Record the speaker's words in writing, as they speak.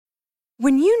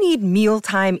When you need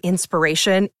mealtime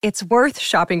inspiration, it's worth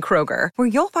shopping Kroger, where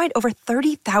you'll find over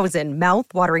 30,000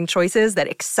 mouth-watering choices that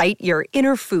excite your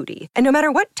inner foodie. And no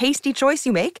matter what tasty choice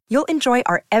you make, you'll enjoy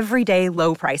our everyday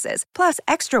low prices, plus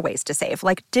extra ways to save,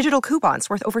 like digital coupons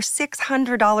worth over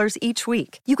 $600 each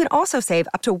week. You can also save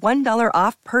up to $1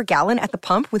 off per gallon at the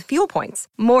pump with fuel points.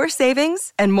 More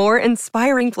savings and more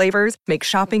inspiring flavors make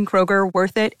shopping Kroger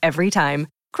worth it every time.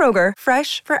 Kroger,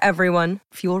 fresh for everyone.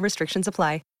 Fuel restrictions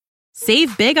apply.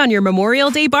 Save big on your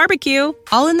Memorial Day barbecue,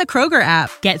 all in the Kroger app.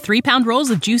 Get 3-pound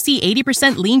rolls of juicy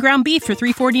 80% lean ground beef for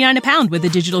 $3.49 a pound with a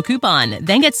digital coupon.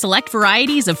 Then get select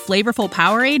varieties of flavorful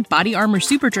Powerade, Body Armor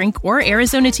Super Drink, or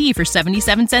Arizona tea for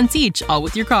 77 cents each, all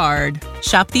with your card.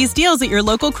 Shop these deals at your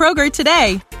local Kroger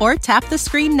today, or tap the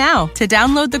screen now to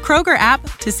download the Kroger app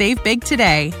to save big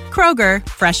today. Kroger,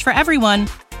 fresh for everyone.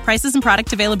 Prices and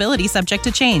product availability subject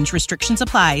to change. Restrictions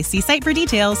apply. See site for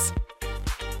details.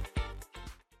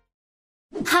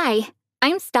 Hi,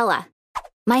 I'm Stella.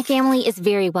 My family is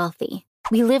very wealthy.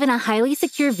 We live in a highly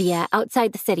secure villa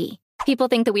outside the city. People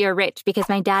think that we are rich because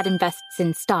my dad invests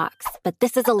in stocks, but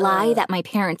this is a lie that my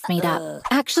parents made up.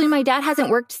 Actually, my dad hasn't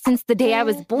worked since the day I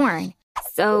was born.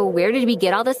 So where did we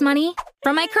get all this money?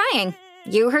 From my crying.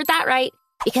 You heard that right.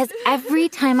 Because every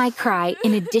time I cry,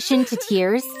 in addition to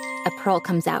tears, a pearl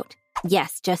comes out.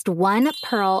 Yes, just one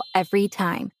pearl every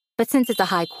time. But since it's a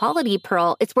high-quality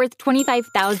pearl, it's worth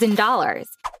 $25,000.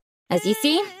 As you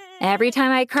see, every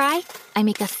time I cry, I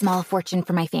make a small fortune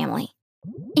for my family.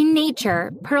 In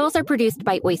nature, pearls are produced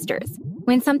by oysters.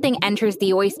 When something enters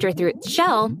the oyster through its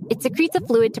shell, it secretes a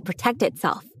fluid to protect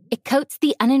itself. It coats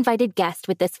the uninvited guest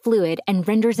with this fluid and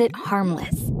renders it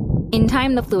harmless. In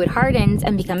time, the fluid hardens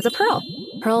and becomes a pearl.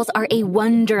 Pearls are a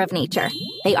wonder of nature.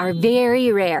 They are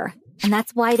very rare, and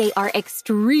that's why they are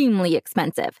extremely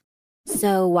expensive.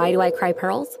 So why do I cry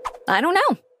pearls? I don't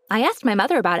know. I asked my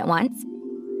mother about it once.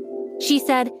 She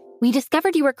said, "We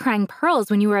discovered you were crying pearls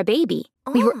when you were a baby.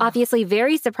 We were obviously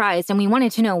very surprised and we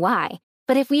wanted to know why.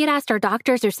 But if we had asked our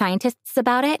doctors or scientists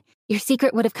about it, your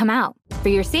secret would have come out. For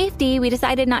your safety, we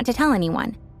decided not to tell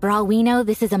anyone. For all we know,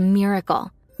 this is a miracle.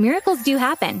 Miracles do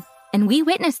happen, and we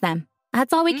witness them.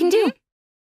 That's all we can do."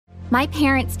 My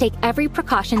parents take every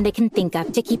precaution they can think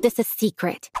of to keep this a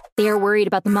secret. They are worried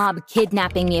about the mob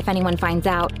kidnapping me if anyone finds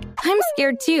out. I'm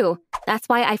scared too. That's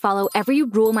why I follow every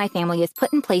rule my family has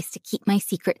put in place to keep my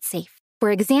secret safe.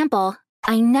 For example,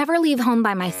 I never leave home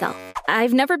by myself.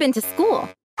 I've never been to school.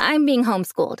 I'm being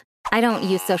homeschooled. I don't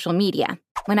use social media.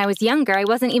 When I was younger, I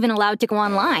wasn't even allowed to go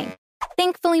online.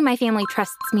 Thankfully, my family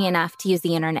trusts me enough to use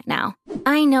the internet now.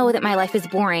 I know that my life is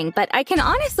boring, but I can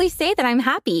honestly say that I'm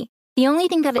happy. The only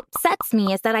thing that upsets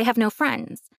me is that I have no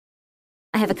friends.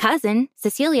 I have a cousin,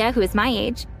 Cecilia, who is my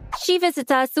age. She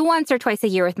visits us once or twice a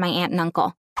year with my aunt and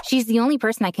uncle. She's the only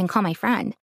person I can call my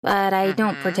friend, but I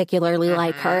don't particularly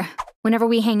like her. Whenever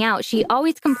we hang out, she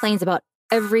always complains about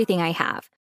everything I have.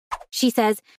 She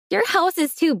says, "Your house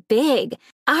is too big.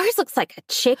 Ours looks like a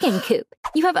chicken coop.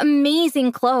 You have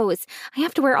amazing clothes. I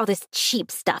have to wear all this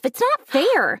cheap stuff. It's not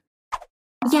fair."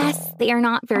 Yes, they are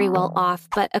not very well off,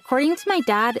 but according to my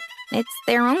dad, it's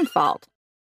their own fault.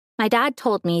 My dad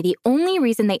told me the only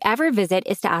reason they ever visit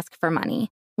is to ask for money.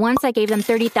 Once I gave them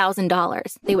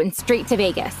 $30,000. They went straight to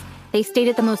Vegas. They stayed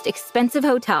at the most expensive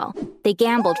hotel. They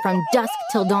gambled from dusk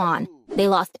till dawn. They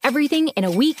lost everything in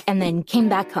a week and then came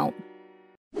back home.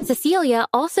 Cecilia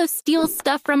also steals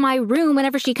stuff from my room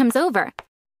whenever she comes over.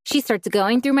 She starts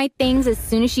going through my things as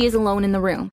soon as she is alone in the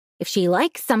room. If she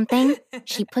likes something,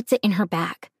 she puts it in her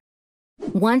bag.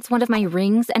 Once one of my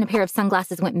rings and a pair of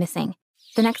sunglasses went missing.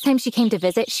 The next time she came to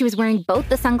visit, she was wearing both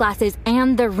the sunglasses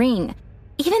and the ring.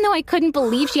 Even though I couldn't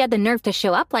believe she had the nerve to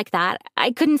show up like that,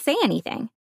 I couldn't say anything.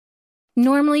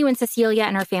 Normally, when Cecilia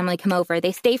and her family come over,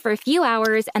 they stay for a few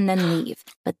hours and then leave.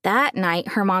 But that night,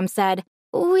 her mom said,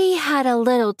 "We had a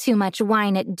little too much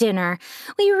wine at dinner.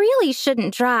 We really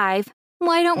shouldn't drive.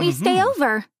 Why don't we stay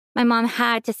over?" My mom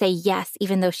had to say yes,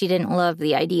 even though she didn't love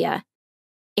the idea.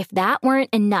 If that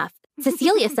weren't enough,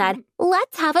 Cecilia said,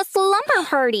 "Let's have a slumber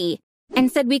party," and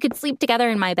said we could sleep together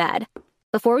in my bed.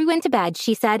 Before we went to bed,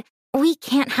 she said, "We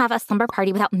can't have a slumber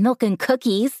party without milk and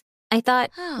cookies." I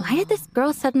thought, why did this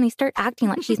girl suddenly start acting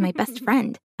like she's my best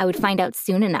friend? I would find out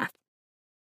soon enough.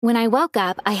 When I woke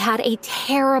up, I had a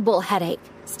terrible headache.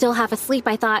 Still half asleep,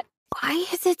 I thought, why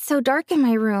is it so dark in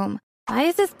my room? Why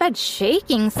is this bed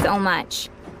shaking so much?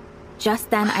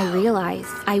 Just then, I realized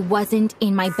I wasn't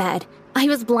in my bed. I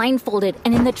was blindfolded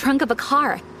and in the trunk of a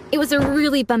car. It was a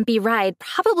really bumpy ride,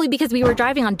 probably because we were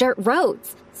driving on dirt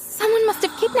roads. Someone must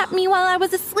have kidnapped me while I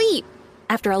was asleep.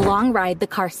 After a long ride, the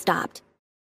car stopped.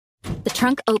 The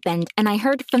trunk opened, and I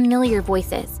heard familiar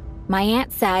voices. My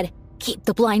aunt said, Keep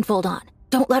the blindfold on.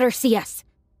 Don't let her see us.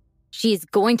 She's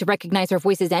going to recognize our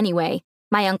voices anyway,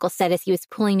 my uncle said as he was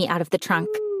pulling me out of the trunk.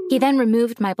 He then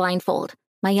removed my blindfold.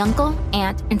 My uncle,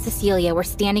 aunt, and Cecilia were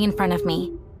standing in front of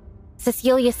me.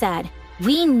 Cecilia said,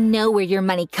 "We know where your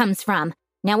money comes from.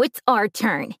 Now it's our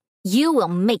turn. You will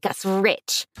make us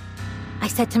rich." I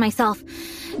said to myself,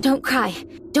 don't cry.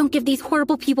 Don't give these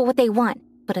horrible people what they want.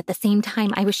 But at the same time,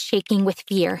 I was shaking with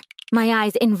fear. My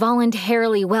eyes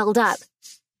involuntarily welled up.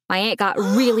 My aunt got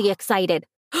really excited.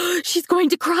 "She's going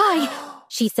to cry,"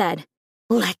 she said.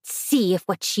 "Let's see if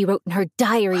what she wrote in her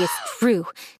diary is true.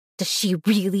 Does she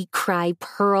really cry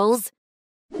pearls?"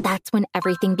 That's when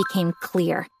everything became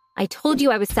clear. I told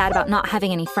you I was sad about not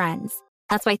having any friends.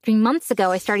 That's why 3 months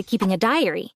ago I started keeping a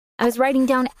diary. I was writing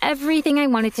down everything I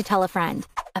wanted to tell a friend.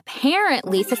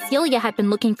 Apparently, Cecilia had been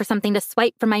looking for something to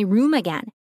swipe from my room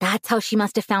again. That's how she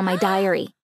must have found my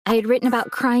diary. I had written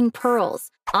about crying pearls.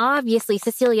 Obviously,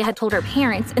 Cecilia had told her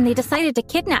parents, and they decided to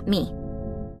kidnap me.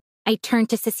 I turned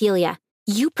to Cecilia.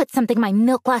 "You put something in my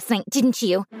milk last night, didn't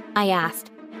you?" I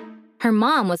asked. Her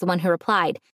mom was the one who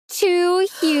replied, "2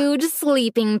 huge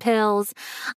sleeping pills.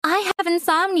 I have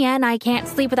insomnia and I can't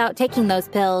sleep without taking those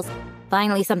pills.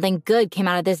 Finally, something good came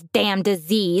out of this damn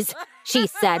disease," she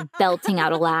said, belting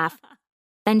out a laugh.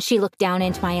 Then she looked down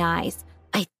into my eyes.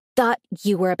 "I thought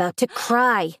you were about to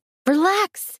cry.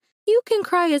 Relax. You can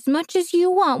cry as much as you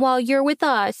want while you're with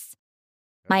us."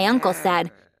 My uncle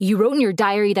said, "You wrote in your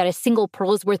diary that a single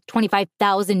pearl is worth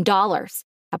 $25,000.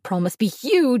 A pearl must be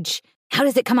huge. How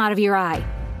does it come out of your eye?"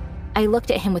 I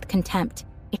looked at him with contempt.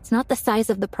 "It's not the size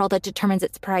of the pearl that determines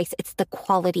its price, it's the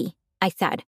quality," I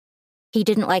said. He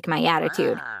didn't like my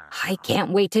attitude. "I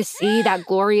can't wait to see that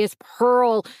glorious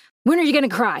pearl. When are you going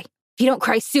to cry? If you don't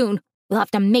cry soon, we'll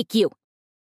have to make you."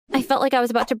 I felt like I was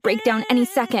about to break down any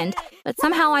second, but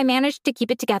somehow I managed to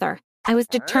keep it together. I was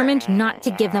determined not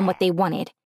to give them what they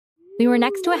wanted. We were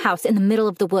next to a house in the middle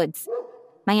of the woods.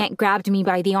 My aunt grabbed me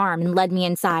by the arm and led me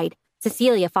inside.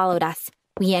 Cecilia followed us.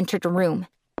 We entered a room.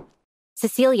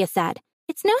 Cecilia said,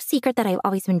 "It's no secret that I've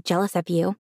always been jealous of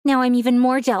you. Now I'm even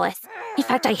more jealous. In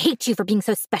fact, I hate you for being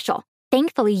so special.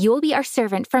 Thankfully, you will be our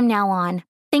servant from now on.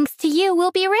 Thanks to you,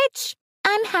 we'll be rich.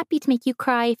 I'm happy to make you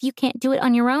cry if you can't do it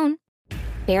on your own."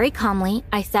 Very calmly,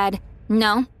 I said,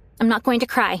 "No, I'm not going to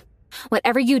cry.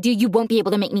 Whatever you do, you won't be able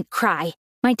to make me cry.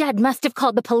 My dad must have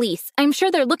called the police. I'm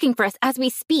sure they're looking for us as we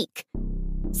speak."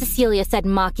 Cecilia said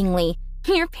mockingly,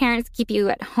 "Your parents keep you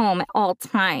at home at all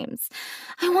times.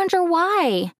 I wonder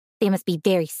why. They must be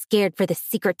very scared for the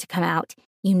secret to come out.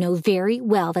 You know very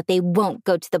well that they won't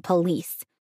go to the police."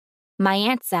 My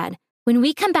aunt said, "When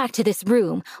we come back to this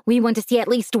room, we want to see at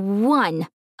least one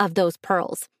of those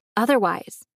pearls.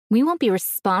 Otherwise, we won't be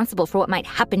responsible for what might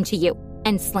happen to you,"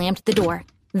 and slammed the door.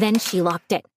 Then she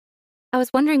locked it. I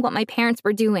was wondering what my parents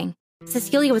were doing.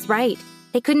 Cecilia was right.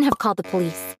 They couldn't have called the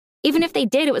police. Even if they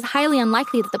did, it was highly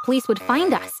unlikely that the police would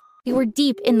find us. We were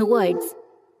deep in the woods.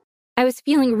 I was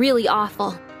feeling really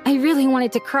awful. I really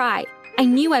wanted to cry. I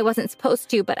knew I wasn't supposed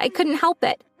to, but I couldn't help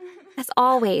it. As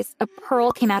always, a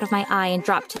pearl came out of my eye and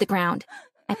dropped to the ground.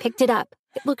 I picked it up.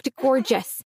 It looked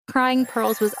gorgeous. Crying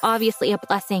pearls was obviously a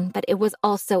blessing, but it was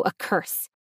also a curse.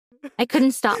 I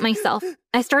couldn't stop myself.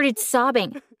 I started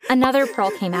sobbing. Another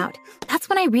pearl came out. That's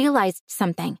when I realized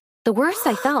something. The worse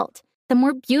I felt, the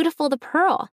more beautiful the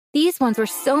pearl. These ones were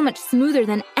so much smoother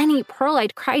than any pearl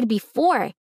I'd cried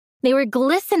before. They were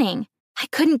glistening. I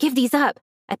couldn't give these up.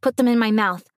 I put them in my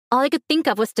mouth. All I could think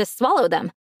of was to swallow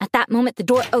them. At that moment, the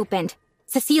door opened.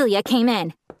 Cecilia came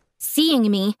in. Seeing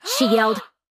me, she yelled,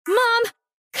 "Mom,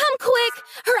 come quick!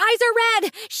 Her eyes are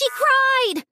red! She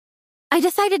cried!" I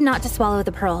decided not to swallow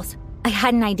the pearls. I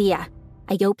had an idea.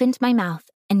 I opened my mouth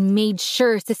and made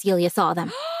sure Cecilia saw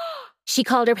them. She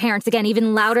called her parents again,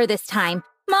 even louder this time.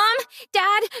 "Mom,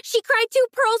 Dad, she cried 2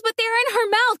 pearls, but they're in her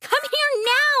mouth. Come here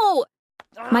now!"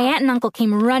 My aunt and uncle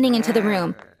came running into the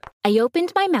room. I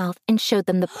opened my mouth and showed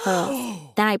them the pearls.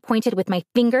 Then I pointed with my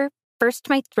finger, first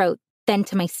to my throat, then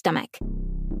to my stomach.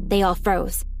 They all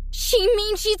froze. "She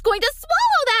means she's going to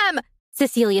swallow them!"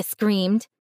 Cecilia screamed.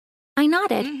 I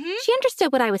nodded. She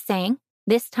understood what I was saying.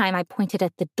 This time I pointed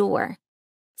at the door.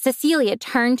 Cecilia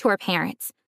turned to her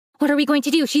parents. "What are we going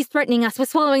to do? She's threatening us with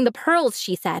swallowing the pearls,"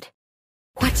 she said.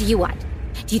 "What do you want?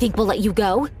 Do you think we'll let you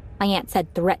go?" my aunt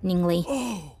said threateningly.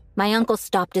 My uncle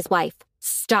stopped his wife.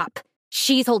 "Stop.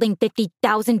 She's holding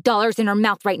 $50,000 in her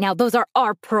mouth right now. Those are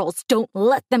our pearls. Don't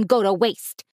let them go to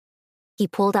waste." He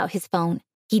pulled out his phone.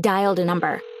 He dialed a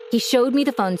number. He showed me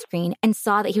the phone screen and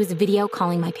saw that he was video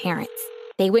calling my parents.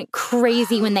 They went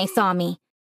crazy when they saw me.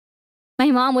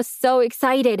 My mom was so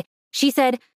excited. She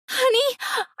said, "Honey,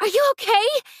 are you okay?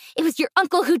 It was your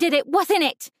uncle who did it, wasn't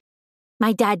it?"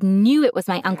 My dad knew it was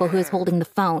my uncle who was holding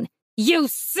the phone. "You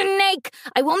snake!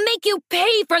 I will make you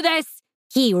pay for this!"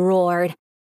 he roared.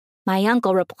 My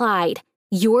uncle replied,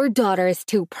 "Your daughter has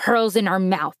 2 pearls in her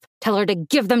mouth. Tell her to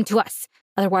give them to us.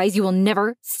 Otherwise, you will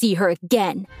never see her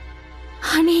again."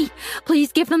 "Honey,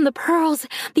 please give them the pearls.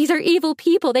 These are evil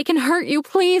people. They can hurt you.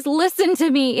 Please listen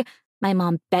to me," my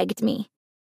mom begged me.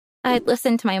 I had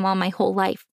listened to my mom my whole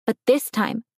life, but this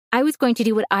time, I was going to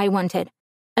do what I wanted.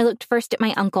 I looked first at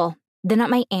my uncle, then at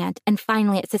my aunt, and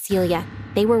finally at Cecilia.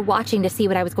 They were watching to see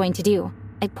what I was going to do.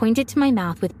 I pointed to my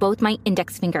mouth with both my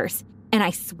index fingers, and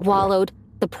I swallowed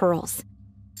the pearls.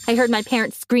 I heard my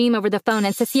parents scream over the phone,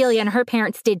 and Cecilia and her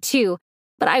parents did too,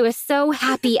 but I was so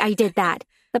happy I did that.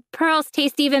 "The pearls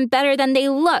taste even better than they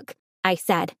look," I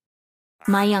said.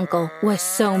 My uncle was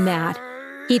so mad.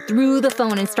 He threw the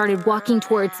phone and started walking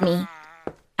towards me.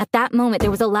 At that moment,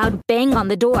 there was a loud bang on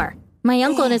the door. My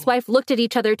uncle and his wife looked at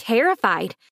each other,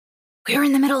 terrified. "We're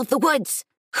in the middle of the woods.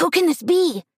 Who can this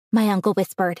be?" my uncle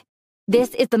whispered. This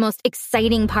is the most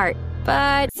exciting part,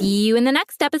 but see you in the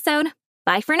next episode.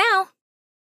 Bye for now.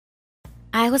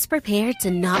 I was prepared to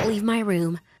not leave my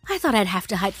room. I thought I'd have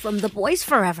to hide from the boys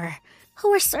forever, who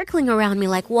were circling around me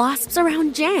like wasps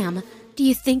around jam. Do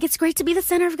you think it's great to be the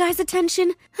center of guys'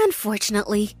 attention?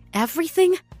 Unfortunately,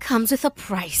 everything comes with a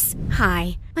price.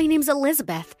 Hi, my name's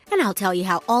Elizabeth, and I'll tell you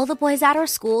how all the boys at our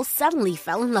school suddenly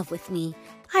fell in love with me.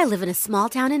 I live in a small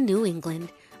town in New England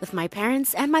with my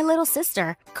parents and my little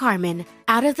sister, Carmen.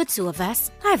 Out of the 2 of us,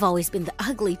 I've always been the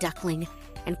ugly duckling,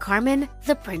 and Carmen,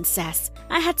 the princess.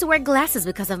 I had to wear glasses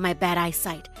because of my bad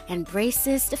eyesight and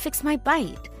braces to fix my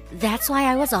bite. That's why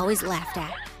I was always laughed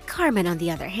at. Carmen, on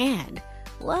the other hand,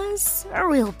 was a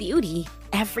real beauty.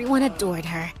 Everyone adored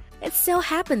her. It so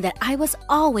happened that I was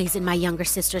always in my younger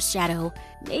sister's shadow.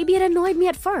 Maybe it annoyed me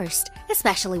at first,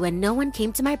 especially when no one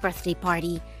came to my birthday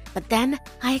party. But then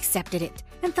I accepted it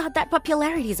and thought that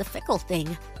popularity is a fickle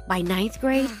thing. By 9th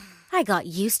grade, I got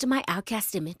used to my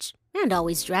outcast image and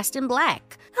always dressed in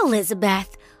black.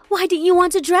 "Elizabeth, why didn't you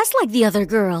want to dress like the other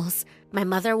girls?" My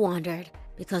mother wondered.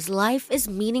 "Because life is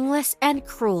meaningless and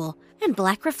cruel, and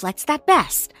black reflects that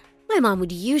best." My mom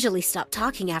would usually stop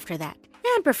talking after that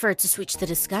and prefer to switch the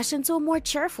discussion to a more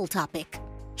cheerful topic.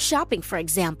 Shopping, for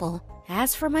example.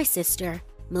 As for my sister,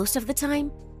 most of the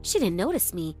time, she didn't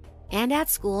notice me. And at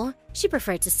school, she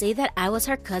preferred to say that I was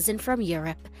her cousin from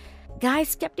Europe.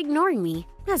 Guys kept ignoring me,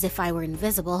 as if I were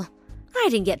invisible. I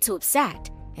didn't get too upset,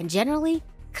 and generally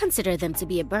considered them to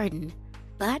be a burden.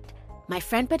 But my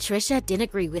friend Patricia didn't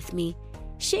agree with me.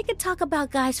 She could talk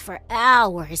about guys for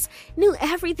hours, knew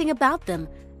everything about them.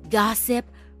 Gossip,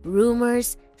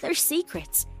 rumors, their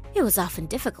secrets. It was often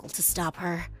difficult to stop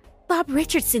her. Bob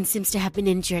Richardson seems to have been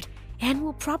injured and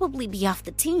will probably be off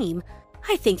the team.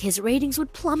 I think his ratings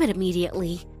would plummet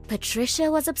immediately.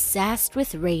 Patricia was obsessed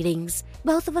with ratings.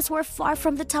 Both of us were far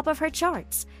from the top of her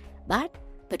charts. But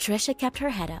Patricia kept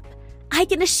her head up. I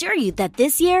can assure you that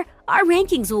this year, our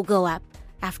rankings will go up.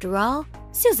 After all,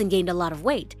 Susan gained a lot of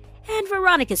weight, and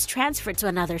Veronica's transferred to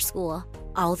another school.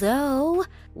 Although,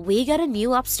 we got a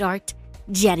new upstart,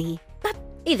 Jenny. But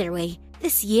either way,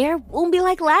 this year won't be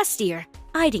like last year.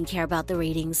 I didn't care about the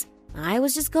ratings. I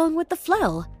was just going with the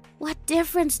flow. What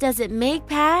difference does it make,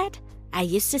 Pat? I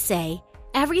used to say,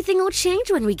 everything will change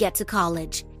when we get to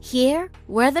college. Here,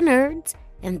 we're the nerds,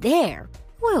 and there,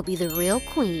 we'll be the real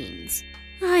queens.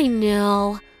 I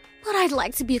know, but I'd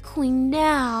like to be a queen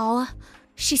now.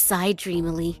 She sighed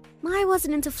dreamily. I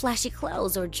wasn't into flashy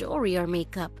clothes or jewelry or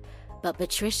makeup, but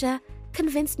Patricia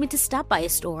convinced me to stop by a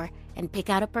store and pick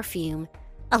out a perfume.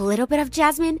 A little bit of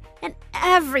jasmine, and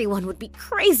everyone would be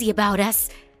crazy about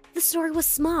us. The store was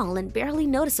small and barely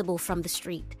noticeable from the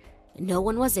street. No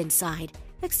one was inside,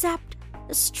 except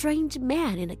a strange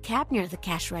man in a cap near the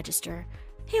cash register.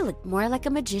 He looked more like a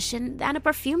magician than a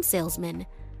perfume salesman.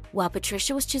 While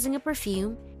Patricia was choosing a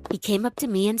perfume, he came up to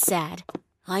me and said,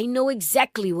 "I know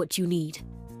exactly what you need."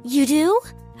 "You do?"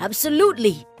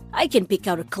 "Absolutely. I can pick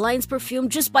out a client's perfume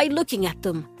just by looking at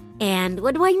them." "And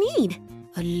what do I need?"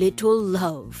 "A little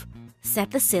love,"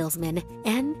 said the salesman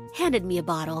and handed me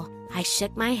a bottle. I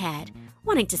shook my head,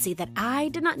 wanting to say that I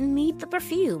did not need the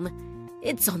perfume.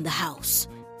 "It's on the house."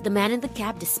 The man in the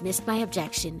cab dismissed my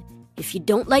objection. "If you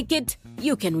don't like it,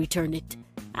 you can return it."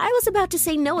 I was about to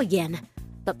say no again,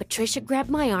 but Patricia grabbed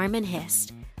my arm and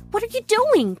hissed, "What are you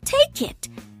doing? Take it.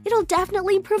 It'll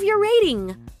definitely improve your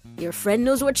rating." "Your friend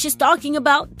knows what she's talking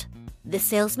about." The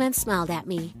salesman smiled at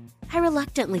me. I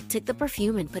reluctantly took the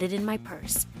perfume and put it in my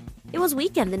purse. It was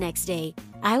weekend the next day.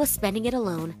 I was spending it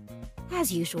alone. As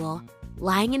usual,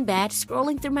 lying in bed,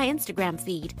 scrolling through my Instagram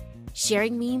feed,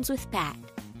 sharing memes with Pat.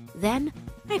 Then,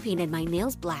 I painted my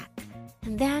nails black.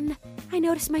 And then, I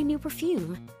noticed my new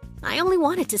perfume. I only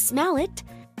wanted to smell it.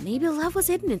 Maybe love was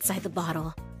hidden inside the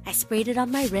bottle. I sprayed it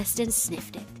on my wrist and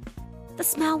sniffed it. The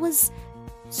smell was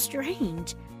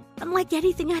strange, unlike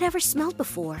anything I'd ever smelled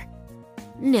before.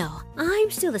 No, I'm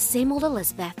still the same old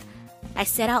Elizabeth, I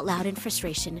said out loud in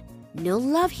frustration. No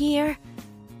love here.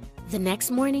 The next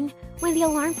morning, when the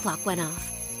alarm clock went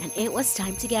off and it was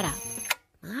time to get up,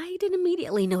 I didn't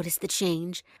immediately notice the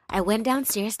change. I went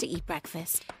downstairs to eat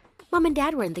breakfast. Mom and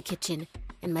Dad were in the kitchen,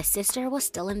 and my sister was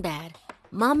still in bed.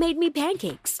 Mom made me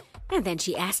pancakes, and then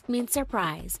she asked me in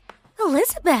surprise,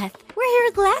 "Elizabeth, where are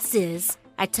your glasses?"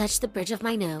 I touched the bridge of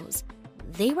my nose.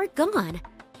 They were gone,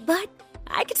 but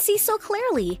I could see so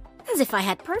clearly, as if I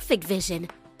had perfect vision.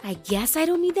 I guess I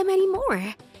don't need them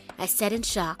anymore, I said in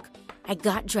shock. I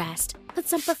got dressed, put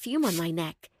some perfume on my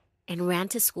neck, and ran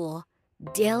to school.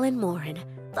 Dylan Morin,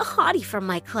 the hottie from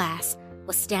my class,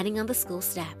 was standing on the school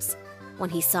steps. When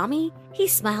he saw me, he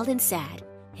smiled and said,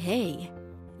 "Hey,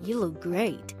 you look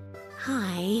great."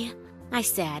 "Hi," I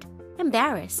said,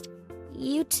 embarrassed.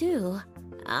 "You too."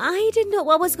 I didn't know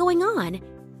what was going on.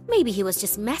 Maybe he was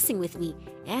just messing with me,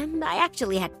 and I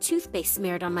actually had toothpaste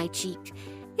smeared on my cheek.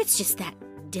 It's just that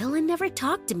Dylan never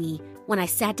talked to me. When I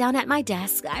sat down at my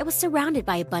desk, I was surrounded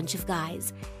by a bunch of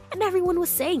guys, and everyone was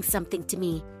saying something to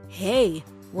me. "Hey,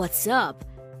 what's up?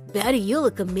 Betty, you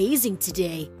look amazing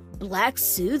today. Black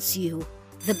suits you."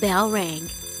 The bell rang,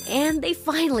 and they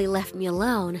finally left me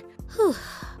alone. Whew.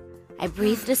 I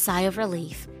breathed a sigh of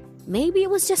relief. Maybe it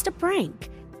was just a prank.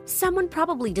 Someone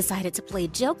probably decided to play a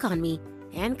joke on me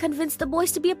and convinced the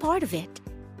boys to be a part of it.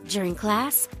 During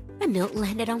class, a note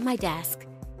landed on my desk.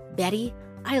 "Betty,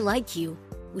 I like you.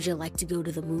 Would you like to go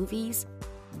to the movies?"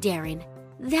 Darren.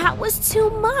 That was too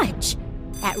much.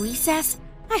 At recess,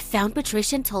 I found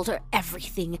Patricia and told her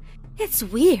everything. "It's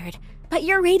weird, but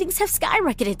your ratings have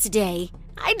skyrocketed today."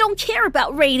 "I don't care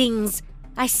about ratings,"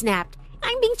 I snapped.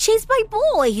 "I'm being chased by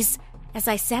boys." As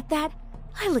I said that,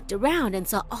 I looked around and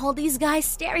saw all these guys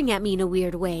staring at me in a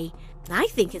weird way. "I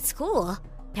think it's cool."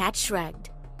 Pat shrugged.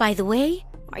 "By the way,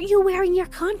 are you wearing your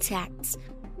contacts?"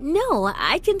 "No,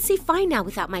 I can see fine now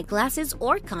without my glasses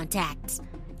or contacts."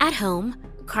 At home,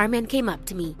 Carmen came up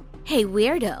to me. "Hey,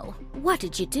 weirdo, what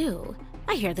did you do?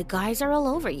 I hear the guys are all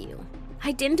over you."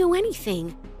 "I didn't do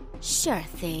anything." "Sure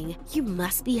thing. You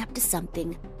must be up to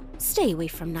something. Stay away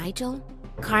from Nigel."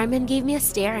 Carmen gave me a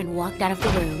stare and walked out of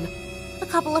the room. A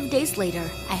couple of days later,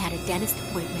 I had a dentist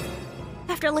appointment.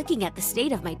 After looking at the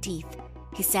state of my teeth,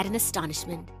 he said in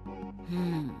astonishment,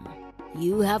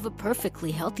 You have a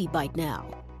perfectly healthy bite now."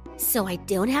 "So I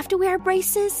don't have to wear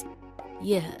braces?"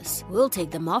 "Yes, we'll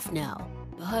take them off now.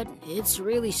 But it's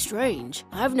really strange.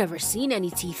 I've never seen any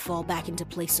teeth fall back into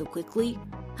place so quickly."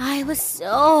 I was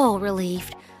so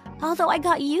relieved, although I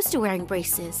got used to wearing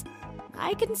braces.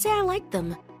 I couldn't say I liked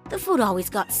them. The food always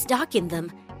got stuck in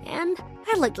them, and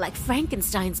I looked like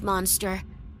Frankenstein's monster.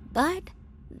 But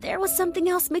there was something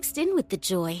else mixed in with the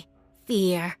joy.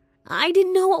 Fear. I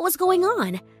didn't know what was going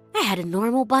on. I had a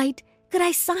normal bite, good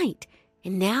eyesight,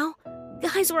 and now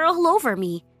guys were all over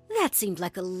me. That seemed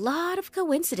like a lot of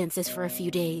coincidences for a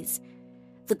few days.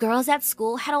 The girls at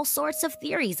school had all sorts of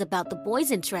theories about the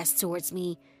boys' interest towards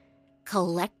me.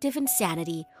 Collective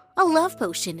insanity, a love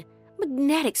potion,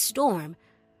 magnetic storm.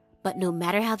 But no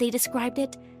matter how they described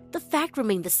it, the fact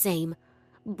remained the same.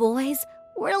 Boys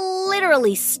were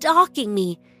literally stalking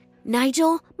me.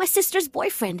 Nigel, my sister's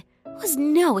boyfriend, was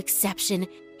no exception.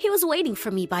 He was waiting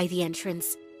for me by the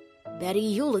entrance. "Betty,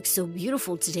 you look so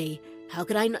beautiful today. How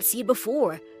could I not see it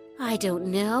before?" "I don't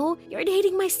know. You're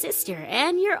dating my sister,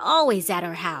 and you're always at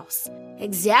her house."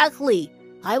 "Exactly.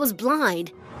 I was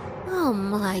blind." "Oh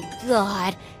my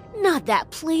God. Not that,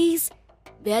 please."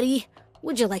 "Betty,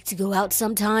 would you like to go out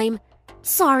sometime?"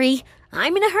 "Sorry,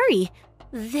 I'm in a hurry.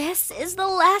 This is the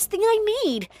last thing I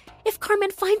need. If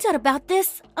Carmen finds out about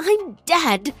this, I'm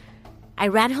dead." I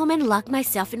ran home and locked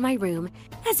myself in my room,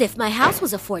 as if my house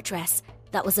was a fortress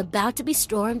that was about to be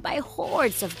stormed by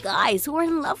hordes of guys who were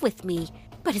in love with me.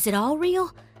 But is it all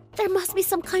real? There must be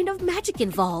some kind of magic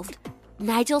involved.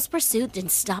 Nigel's pursuit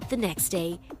didn't stop the next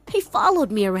day. He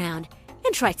followed me around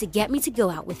and tried to get me to go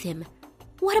out with him.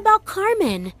 "What about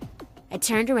Carmen?" I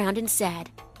turned around and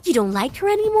said, "You don't like her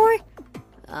anymore?"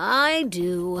 "I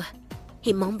do,"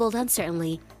 he mumbled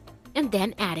uncertainly, and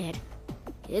then added,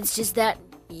 "It's just that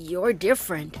you're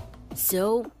different.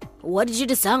 So, what did you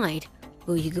decide?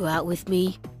 Will you go out with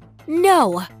me?"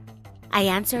 "No," I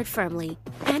answered firmly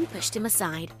and pushed him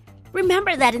aside.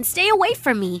 "Remember that and stay away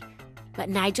from me." But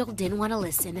Nigel didn't want to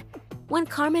listen. When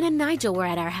Carmen and Nigel were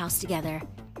at our house together,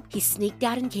 he sneaked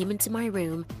out and came into my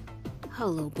room.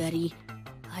 "Hello, Betty.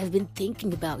 I've been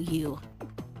thinking about you."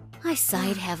 I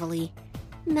sighed heavily.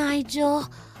 Nigel,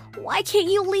 why can't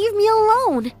you leave me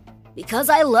alone? Because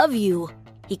I love you.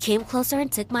 He came closer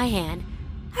and took my hand.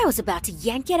 I was about to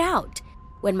yank it out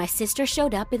when my sister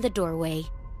showed up in the doorway.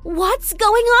 What's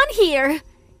going on here?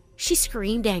 She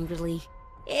screamed angrily.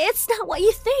 It's not what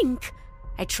you think.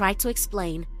 I tried to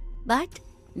explain, but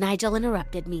Nigel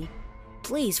interrupted me.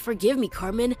 Please forgive me,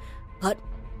 Carmen, but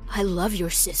I love your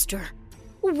sister.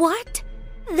 What?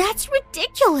 That's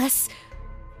ridiculous.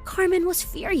 Carmen was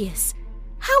furious.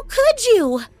 How could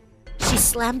you? She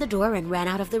slammed the door and ran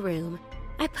out of the room.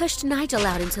 I pushed Nigel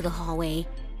out into the hallway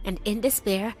and in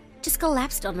despair just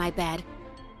collapsed on my bed.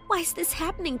 Why is this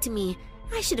happening to me?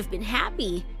 I should have been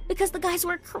happy because the guys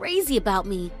were crazy about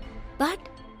me. But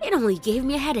it only gave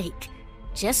me a headache,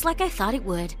 just like I thought it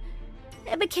would.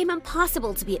 It became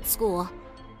impossible to be at school.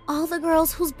 All the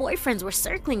girls whose boyfriends were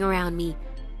circling around me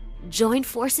joined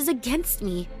forces against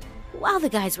me, while the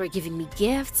guys were giving me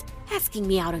gifts, asking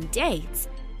me out on dates.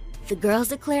 The girls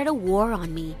declared a war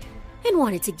on me and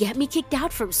wanted to get me kicked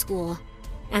out from school.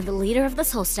 And the leader of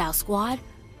this hostile squad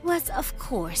was, of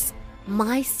course,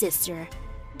 my sister.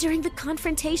 During the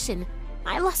confrontation,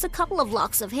 I lost a couple of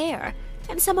locks of hair,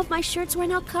 and some of my shirts were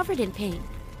now covered in paint.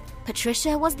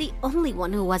 Patricia was the only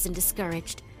one who wasn't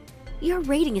discouraged. Your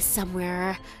rating is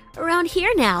somewhere around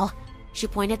here now. She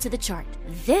pointed to the chart.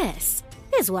 This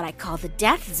is what I call the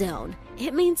death zone.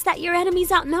 It means that your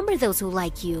enemies outnumber those who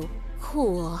like you.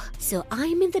 Cool, so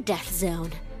I'm in the death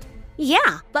zone.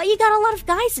 Yeah, but you got a lot of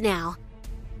guys now.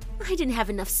 I didn't have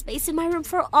enough space in my room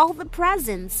for all the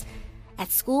presents.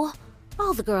 At school,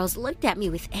 all the girls looked at me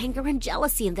with anger and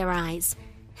jealousy in their eyes,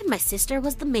 and my sister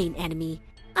was the main enemy.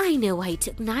 I know why you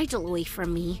took Nigel away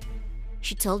from me.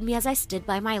 She told me as I stood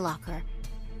by my locker.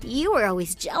 You were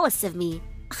always jealous of me.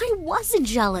 I wasn't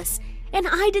jealous, and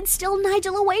I didn't steal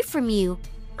Nigel away from you.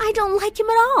 I don't like him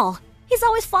at all. He's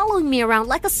always following me around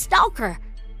like a stalker,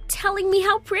 telling me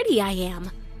how pretty I am.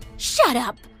 Shut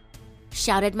up,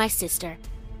 shouted my sister.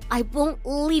 I won't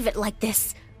leave it like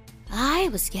this. I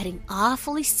was getting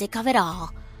awfully sick of it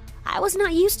all. I was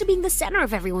not used to being the center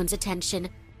of everyone's attention.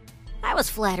 I was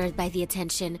flattered by the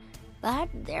attention, but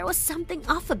there was something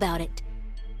off about it.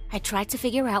 I tried to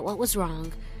figure out what was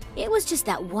wrong. It was just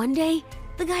that one day,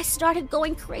 the guy started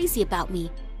going crazy about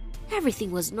me.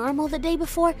 Everything was normal the day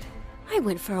before. I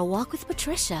went for a walk with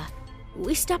Patricia.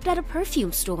 We stopped at a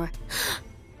perfume store.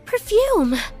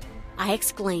 Perfume! I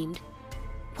exclaimed.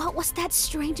 What was that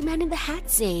strange man in the hat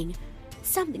saying?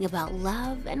 Something about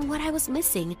love and what I was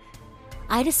missing.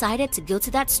 I decided to go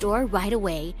to that store right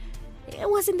away. It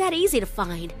wasn't that easy to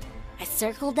find. I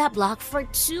circled that block for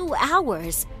 2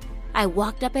 hours. I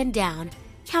walked up and down,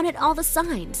 counted all the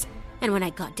signs, and when I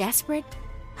got desperate,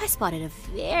 I spotted a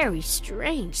very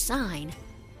strange sign.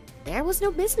 There was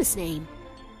no business name,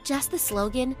 just the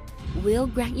slogan, "We'll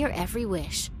grant your every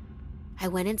wish." I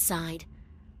went inside.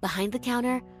 Behind the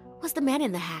counter was the man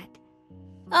in the hat.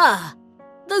 Ah,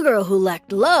 the girl who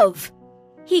lacked love.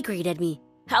 He greeted me.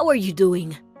 How are you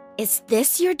doing? Is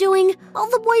this your doing? All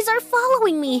the boys are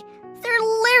following me. They're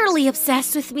literally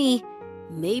obsessed with me.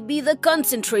 Maybe the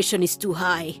concentration is too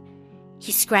high.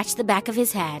 He scratched the back of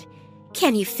his head.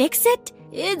 Can you fix it?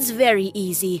 It's very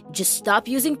easy. Just stop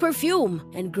using perfume,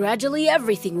 and gradually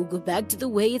everything will go back to the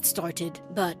way it started.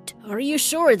 But are you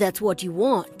sure that's what you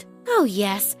want? Oh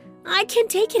yes, I can't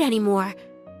take it anymore.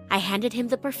 I handed him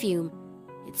the perfume.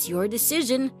 It's your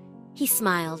decision. He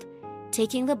smiled,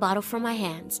 taking the bottle from my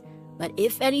hands. But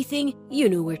if anything, you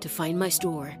know where to find my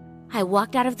store. I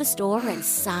walked out of the store and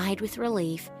sighed with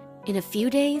relief. In a few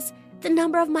days, the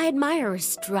number of my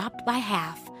admirers dropped by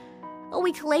half. A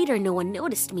week later, no one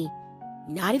noticed me.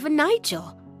 Not even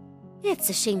Nigel. It's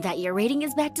a shame that your rating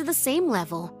is back to the same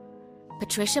level.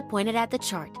 Patricia pointed at the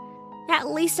chart. At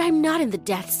least I'm not in the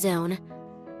death zone.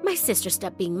 My sister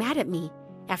stopped being mad at me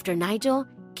after Nigel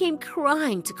came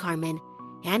crying to Carmen,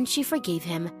 and she forgave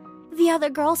him. The other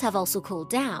girls have also cooled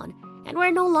down and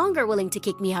were no longer willing to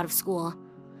kick me out of school.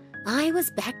 I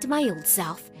was back to my old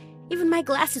self. Even my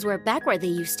glasses were back where they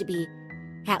used to be.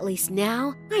 At least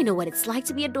now, I know what it's like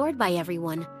to be adored by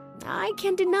everyone. I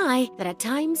can't deny that at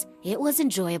times it was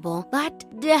enjoyable,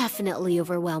 but definitely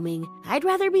overwhelming. I'd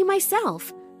rather be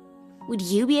myself. Would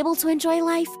you be able to enjoy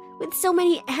life with so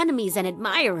many enemies and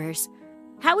admirers?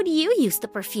 How would you use the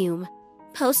perfume?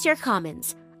 Post your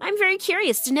comments. I'm very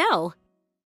curious to know.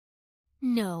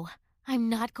 No, I'm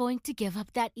not going to give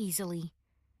up that easily.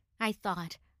 I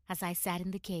thought as I sat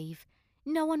in the cave.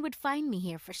 No one would find me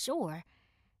here for sure,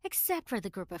 except for the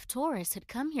group of tourists who'd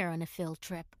come here on a field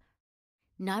trip.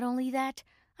 Not only that,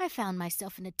 I found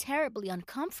myself in a terribly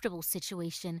uncomfortable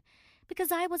situation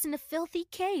because I was in a filthy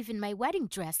cave in my wedding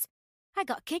dress I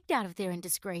got kicked out of there in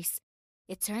disgrace.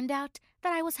 It turned out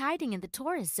that I was hiding in the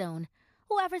tourist zone.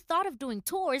 Whoever thought of doing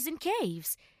tours in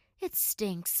caves? It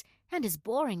stinks and is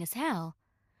boring as hell.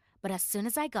 But as soon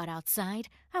as I got outside,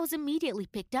 I was immediately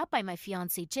picked up by my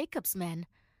fiancé Jacob's men.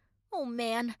 Oh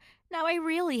man, now I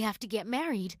really have to get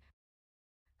married.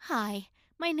 Hi,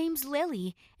 my name's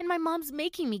Lily, and my mom's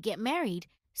making me get married,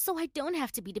 so I don't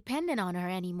have to be dependent on her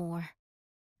anymore.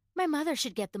 My mother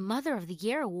should get the Mother of the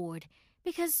Year award,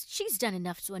 because she's done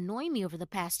enough to annoy me over the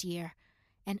past year,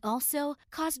 and also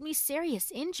caused me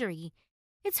serious injury.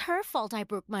 It's her fault I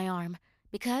broke my arm,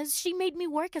 because she made me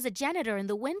work as a janitor in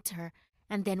the winter,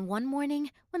 and then one morning,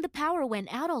 when the power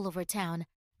went out all over town,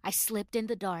 I slipped in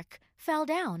the dark, fell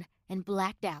down, and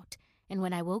blacked out, and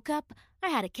when I woke up, I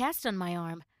had a cast on my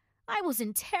arm. I was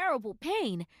in terrible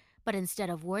pain, but instead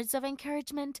of words of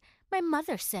encouragement, my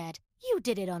mother said, "You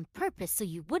did it on purpose so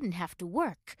you wouldn't have to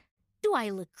work." Do I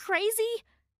look crazy?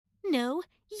 No,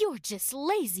 you're just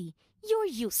lazy. You're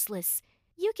useless.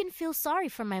 You can feel sorry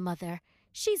for my mother.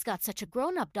 She's got such a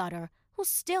grown-up daughter who's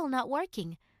still not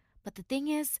working. But the thing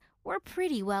is, we're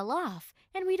pretty well off,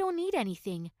 and we don't need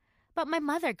anything. But my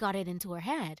mother got it into her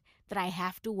head that I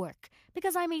have to work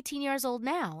because I'm 18 years old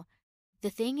now. The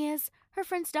thing is, her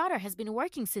friend's daughter has been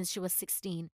working since she was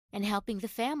 16 and helping the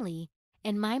family.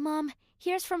 And my mom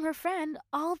hears from her friend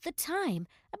all the time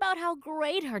about how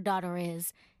great her daughter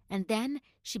is. And then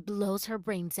she blows her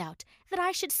brains out that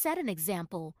I should set an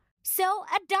example. So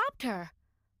adopt her.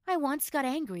 I once got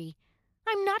angry.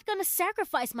 I'm not going to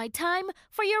sacrifice my time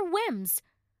for your whims.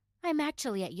 I'm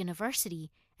actually at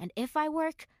university, and if I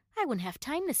work, I wouldn't have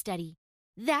time to study.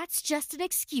 That's just an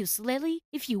excuse, Lily.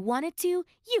 If you wanted to,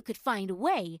 you could find a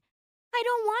way. I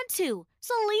don't want to,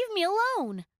 so leave me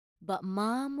alone. But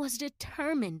Mom was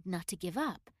determined not to give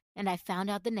up, and I found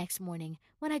out the next morning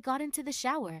when I got into the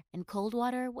shower and cold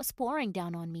water was pouring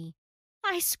down on me.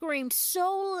 I screamed so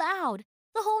loud,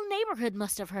 the whole neighborhood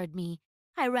must have heard me.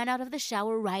 I ran out of the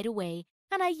shower right away,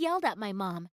 and I yelled at my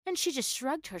mom, and she just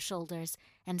shrugged her shoulders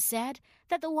and said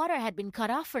that the water had been cut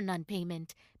off for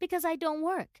non-payment because I don't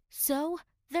work, so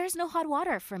there's no hot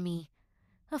water for me.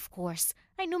 Of course,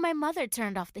 I knew my mother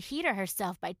turned off the heater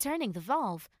herself by turning the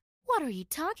valve. What are you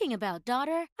talking about,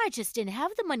 daughter? I just didn't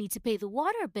have the money to pay the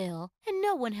water bill, and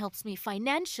no one helps me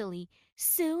financially.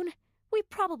 Soon, we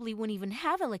probably won't even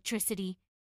have electricity.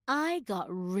 I got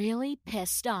really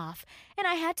pissed off, and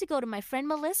I had to go to my friend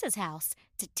Melissa's house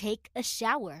to take a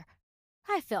shower.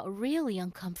 I felt really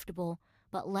uncomfortable,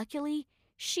 but luckily,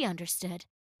 she understood.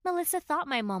 Melissa thought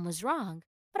my mom was wrong,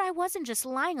 but I wasn't just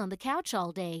lying on the couch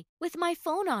all day, with my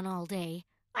phone on all day.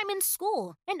 I'm in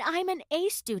school, and I'm an A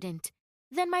student.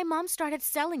 Then my mom started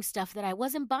selling stuff that I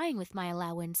wasn't buying with my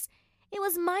allowance. It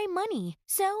was my money,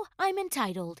 so I'm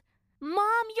entitled.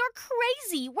 Mom, you're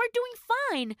crazy! We're doing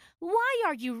fine! Why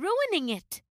are you ruining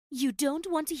it? You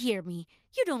don't want to hear me.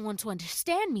 You don't want to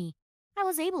understand me. I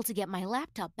was able to get my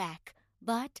laptop back,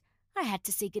 but I had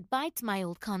to say goodbye to my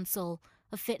old console,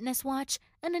 a fitness watch,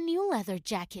 and a new leather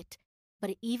jacket.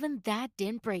 But even that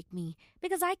didn't break me,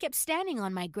 because I kept standing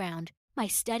on my ground. My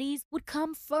studies would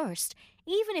come first,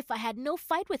 even if I had no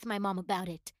fight with my mom about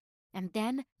it. And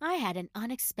then I had an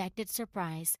unexpected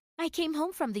surprise. I came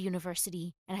home from the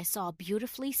university, and I saw a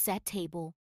beautifully set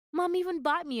table. Mom even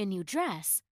bought me a new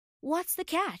dress. What's the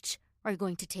catch? Are you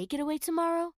going to take it away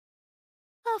tomorrow?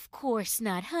 Of course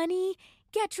not, honey.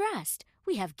 Get dressed.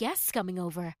 We have guests coming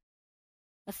over.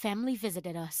 A family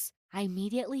visited us. I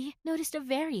immediately noticed a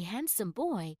very handsome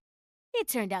boy. It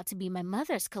turned out to be my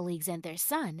mother's colleagues and their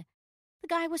son. The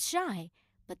guy was shy,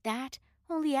 but that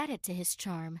only added to his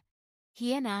charm.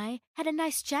 He and I had a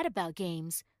nice chat about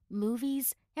games,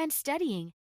 movies, and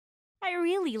studying. I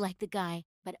really liked the guy,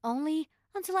 but only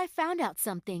until I found out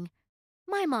something.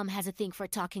 My mom has a thing for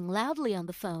talking loudly on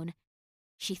the phone.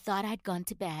 She thought I'd gone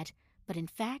to bed, but in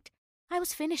fact, I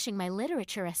was finishing my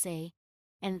literature essay.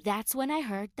 And that's when I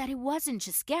heard that it wasn't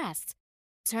just guests.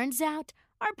 Turns out,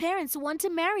 our parents want to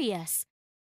marry us.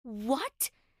 What?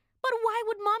 But why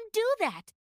would Mom do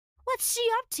that? What's she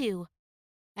up to?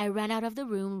 I ran out of the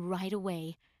room right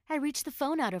away. I reached the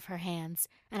phone out of her hands,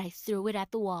 and I threw it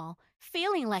at the wall,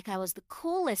 feeling like I was the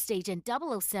coolest Agent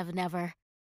 007 ever.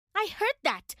 I heard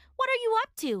that! What are you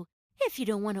up to? If you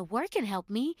don't want to work and help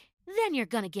me, then you're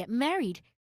gonna get married.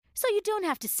 So you don't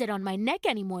have to sit on my neck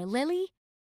anymore, Lily.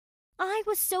 I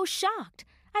was so shocked.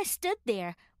 I stood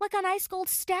there like an ice-cold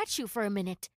statue for a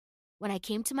minute. When I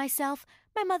came to myself,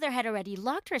 my mother had already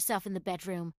locked herself in the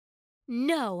bedroom.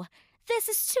 No, this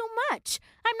is too much.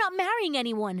 I'm not marrying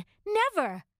anyone.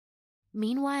 Never.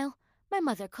 Meanwhile, my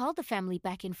mother called the family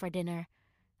back in for dinner.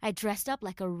 I dressed up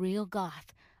like a real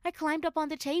goth. I climbed up on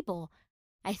the table.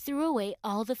 I threw away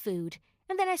all the food,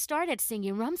 and then I started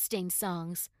singing Rammstein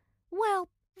songs. Well,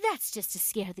 that's just to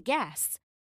scare the guests.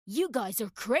 "You guys are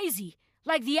crazy,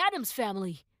 like the Addams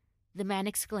Family," the man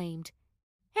exclaimed.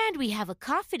 "And we have a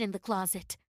coffin in the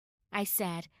closet," I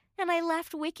said, and I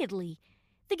laughed wickedly.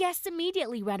 The guests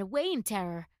immediately ran away in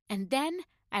terror, and then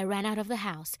I ran out of the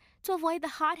house to avoid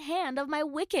the hot hand of my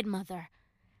wicked mother.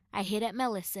 I hid at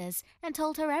Melissa's and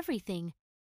told her everything.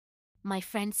 My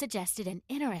friend suggested an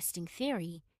interesting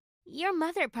theory. "Your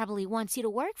mother probably wants you to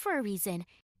work for a reason.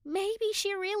 Maybe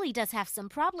she really does have some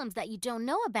problems that you don't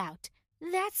know about."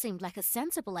 That seemed like a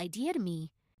sensible idea to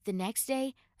me. The next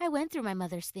day, I went through my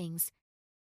mother's things,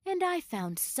 and I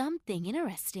found something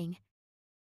interesting.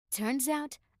 Turns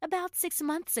out, about 6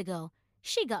 months ago,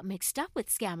 she got mixed up with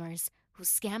scammers who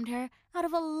scammed her out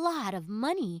of a lot of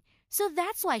money. So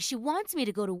that's why she wants me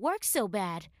to go to work so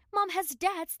bad. Mom has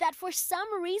debts that for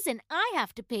some reason I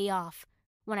have to pay off.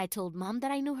 When I told Mom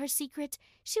that I knew her secret,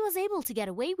 she was able to get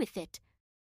away with it.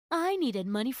 "I needed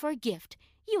money for a gift.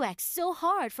 You asked so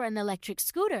hard for an electric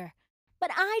scooter.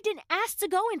 But I didn't ask to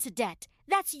go into debt.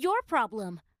 That's your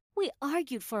problem." We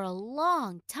argued for a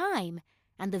long time,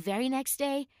 and the very next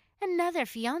day, another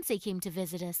fiancé came to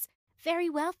visit us. Very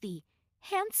wealthy,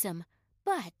 handsome,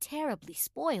 but terribly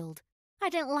spoiled. I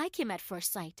didn't like him at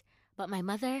first sight, but my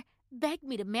mother begged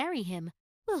me to marry him.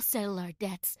 "We'll settle our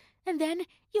debts, and then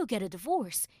you'll get a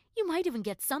divorce. You might even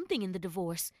get something in the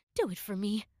divorce. Do it for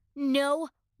me." No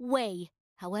way.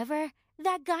 However,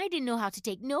 that guy didn't know how to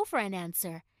take no for an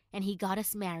answer, and he got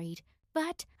us married.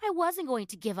 But I wasn't going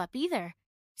to give up either.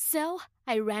 So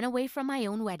I ran away from my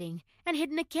own wedding and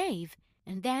hid in a cave.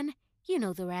 And then, you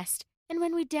know the rest. And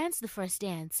when we danced the first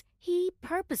dance, he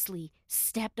purposely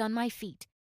stepped on my feet.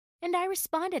 And I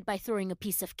responded by throwing a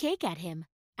piece of cake at him,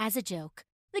 as a joke.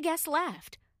 The guests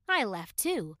laughed. I laughed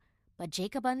too. But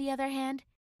Jacob, on the other hand,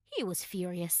 he was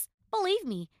furious. Believe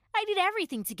me, I did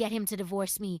everything to get him to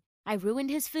divorce me. I ruined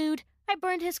his food. I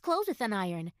burned his clothes with an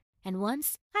iron. And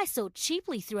once, I sold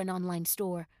cheaply through an online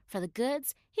store for the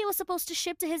goods he was supposed to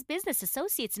ship to his business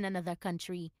associates in another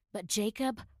country. But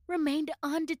Jacob remained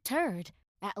undeterred.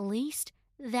 At least,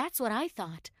 that's what I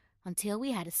thought, until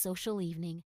we had a social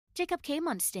evening. Jacob came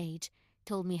on stage,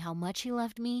 told me how much he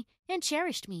loved me and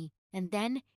cherished me, and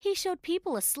then he showed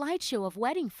people a slideshow of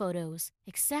wedding photos.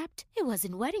 Except it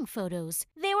wasn't wedding photos.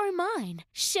 They were mine,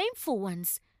 shameful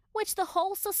ones, which the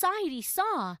whole society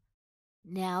saw.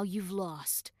 "Now you've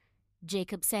lost,"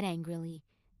 Jacob said angrily.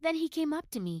 Then he came up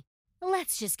to me.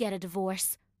 "Let's just get a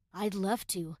divorce." "I'd love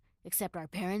to, except our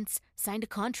parents signed a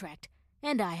contract,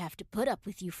 and I have to put up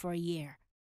with you for a year."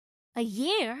 A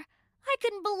year? I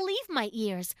couldn't believe my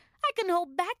ears. I couldn't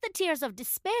hold back the tears of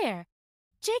despair.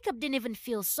 Jacob didn't even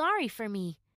feel sorry for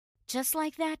me. Just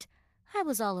like that, I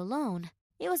was all alone.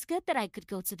 It was good that I could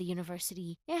go to the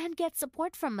university and get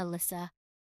support from Melissa.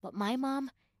 But my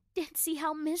mom didn't see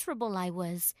how miserable I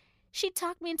was. She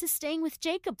talked me into staying with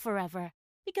Jacob forever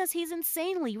because he's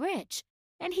insanely rich,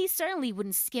 and he certainly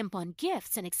wouldn't skimp on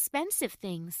gifts and expensive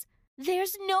things.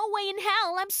 "There's no way in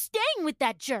hell I'm staying with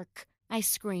that jerk!" I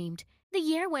screamed. The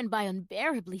year went by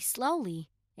unbearably slowly,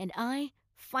 and I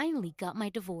finally got my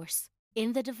divorce.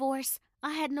 In the divorce,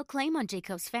 I had no claim on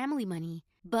Jacob's family money,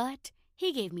 but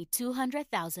he gave me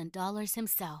 $200,000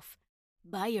 himself.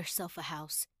 "Buy yourself a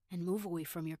house and move away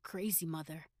from your crazy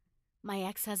mother," my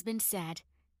ex-husband said,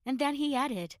 and then he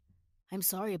added, "I'm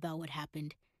sorry about what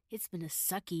happened. It's been a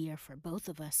sucky year for both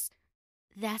of us."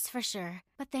 That's for sure,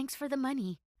 but thanks for the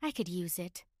money. I could use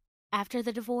it. After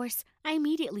the divorce, I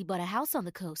immediately bought a house on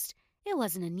the coast. It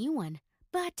wasn't a new one,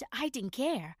 but I didn't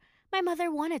care. My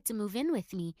mother wanted to move in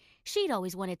with me. She'd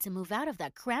always wanted to move out of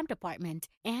that cramped apartment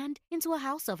and into a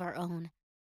house of her own.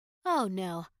 "Oh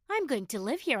no, I'm going to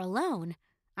live here alone,"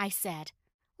 I said.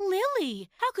 "Lily,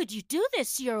 how could you do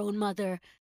this to your own mother?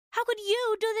 How could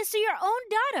you do this to your own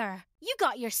daughter? You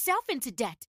got yourself into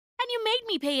debt, and you made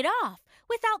me pay it off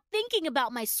without thinking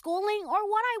about my schooling or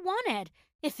what I wanted.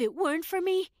 If it weren't for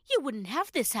me, you wouldn't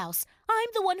have this house. I'm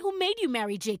the one who made you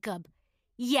marry Jacob."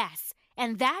 Yes,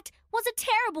 and that was a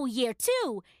terrible year,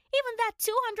 too. Even that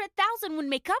 $200,000 would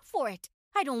make up for it.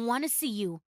 I don't want to see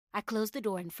you. I closed the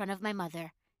door in front of my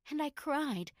mother, and I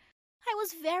cried. I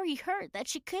was very hurt that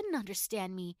she couldn't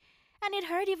understand me, and it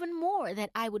hurt even more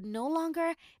that I would no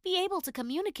longer be able to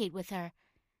communicate with her.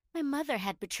 My mother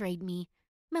had betrayed me.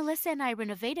 Melissa and I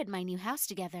renovated my new house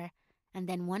together, and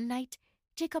then one night,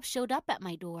 Jacob showed up at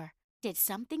my door. Did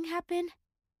something happen?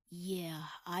 "Yeah,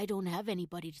 I don't have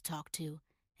anybody to talk to,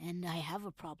 and I have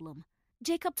a problem."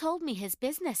 Jacob told me his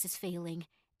business is failing,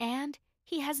 and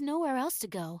he has nowhere else to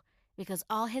go because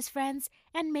all his friends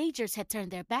and majors had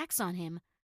turned their backs on him.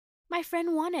 My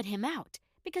friend wanted him out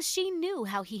because she knew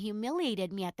how he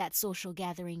humiliated me at that social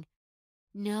gathering.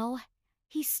 No,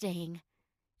 he's staying.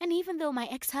 And even though my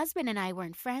ex-husband and I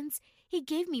weren't friends, he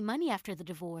gave me money after the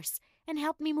divorce and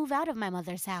helped me move out of my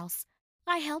mother's house.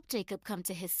 I helped Jacob come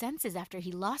to his senses after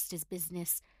he lost his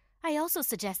business. I also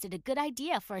suggested a good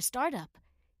idea for a startup.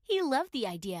 He loved the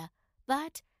idea,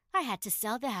 but I had to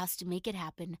sell the house to make it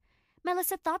happen.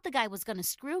 Melissa thought the guy was going to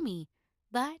screw me,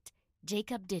 but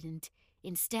Jacob didn't.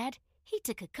 Instead, he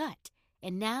took a cut,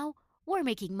 and now we're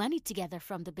making money together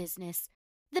from the business.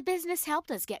 The business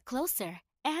helped us get closer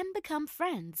and become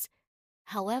friends.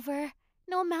 However,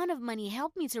 no amount of money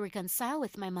helped me to reconcile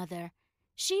with my mother.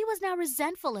 She was now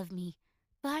resentful of me,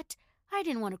 but I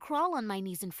didn't want to crawl on my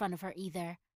knees in front of her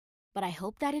either. But I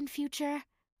hope that in future,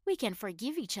 we can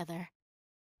forgive each other.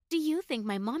 Do you think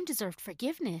my mom deserved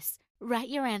forgiveness? Write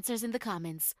your answers in the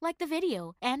comments, like the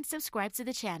video, and subscribe to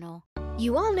the channel.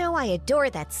 You all know I adore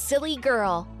that silly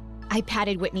girl. I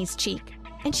patted Whitney's cheek,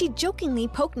 and she jokingly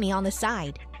poked me on the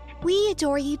side. We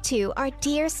adore you too, our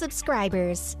dear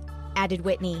subscribers, added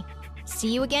Whitney.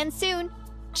 See you again soon.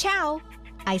 Ciao.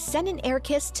 I sent an air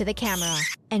kiss to the camera,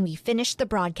 and we finished the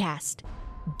broadcast.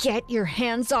 Get your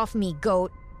hands off me,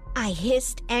 goat. I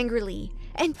hissed angrily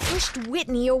and pushed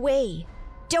Whitney away.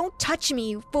 Don't touch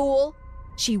me, you fool.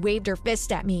 She waved her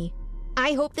fist at me.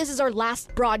 I hope this is our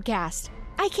last broadcast.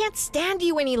 I can't stand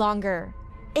you any longer.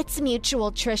 It's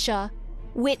mutual, Trisha.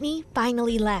 Whitney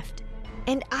finally left,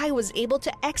 and I was able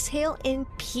to exhale in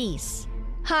peace.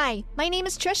 Hi, my name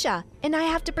is Trisha, and I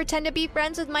have to pretend to be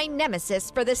friends with my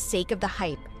nemesis for the sake of the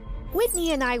hype.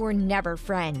 Whitney and I were never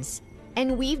friends,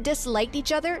 and we've disliked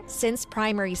each other since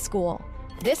primary school.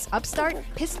 This upstart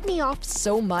pissed me off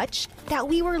so much that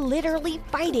we were literally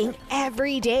fighting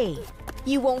every day.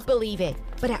 You won't believe it,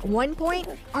 but at one point,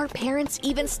 our parents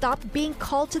even stopped being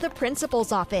called to the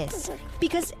principal's office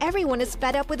because everyone is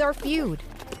fed up with our feud.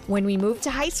 When we moved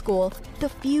to high school, the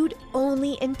feud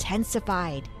only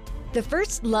intensified. The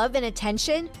first love and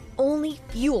attention only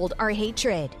fueled our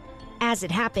hatred. As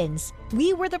it happens,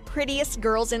 we were the prettiest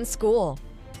girls in school,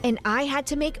 and I had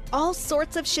to make all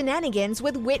sorts of shenanigans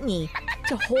with Whitney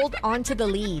to hold on to the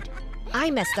lead. I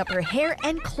messed up her hair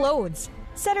and clothes,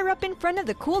 set her up in front of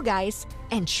the cool guys,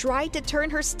 and tried to turn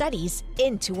her studies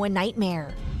into a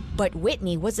nightmare. But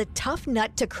Whitney was a tough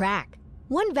nut to crack.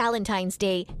 One Valentine's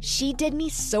Day, she did me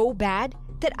so bad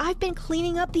that I've been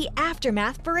cleaning up the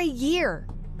aftermath for a year.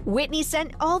 Whitney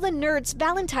sent all the nerds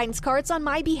Valentine's cards on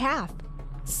my behalf,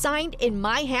 signed in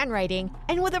my handwriting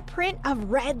and with a print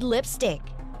of red lipstick.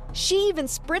 She even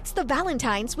spritzed the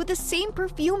Valentines with the same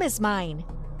perfume as mine.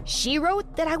 She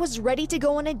wrote that I was ready to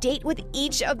go on a date with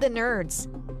each of the nerds.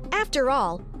 After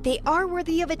all, they are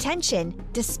worthy of attention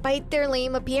despite their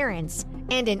lame appearance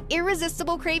and an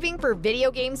irresistible craving for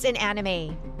video games and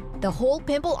anime. The whole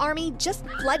pimple army just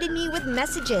flooded me with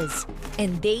messages,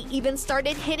 and they even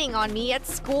started hitting on me at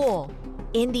school.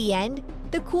 In the end,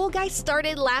 the cool guys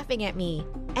started laughing at me,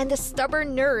 and the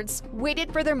stubborn nerds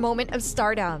waited for their moment of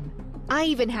stardom. I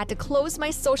even had to close my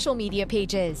social media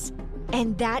pages,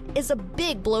 and that is a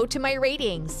big blow to my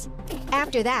ratings.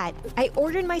 After that, I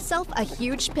ordered myself a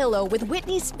huge pillow with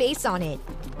Whitney's face on it,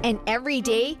 and every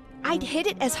day, I'd hit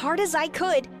it as hard as I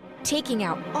could, taking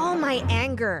out all my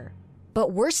anger.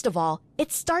 But worst of all,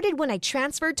 it started when I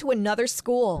transferred to another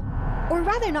school. Or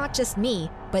rather, not just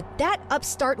me, but that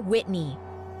upstart Whitney.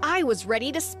 I was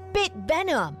ready to spit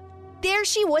venom. There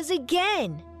she was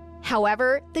again.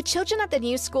 However, the children at the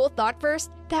new school thought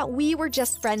first that we were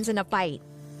just friends in a fight.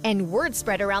 And word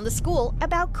spread around the school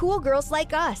about cool girls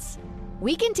like us.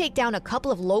 We can take down a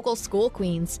couple of local school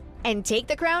queens and take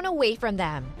the crown away from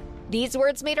them. These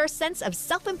words made our sense of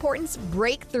self-importance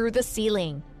break through the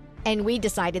ceiling. And we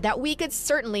decided that we could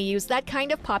certainly use that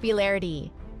kind of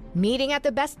popularity. Meeting at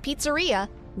the best pizzeria,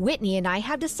 Whitney and I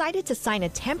have decided to sign a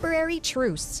temporary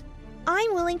truce.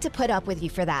 I'm willing to put up with you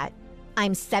for that.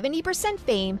 I'm 70%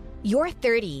 fame, you're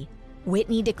 30,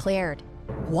 Whitney declared.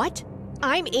 What?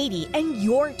 I'm 80 and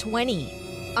you're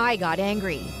 20. I got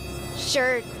angry.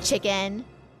 Sure, chicken.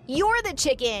 You're the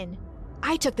chicken.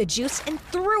 I took the juice and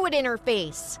threw it in her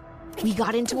face. We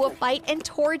got into a fight and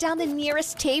tore down the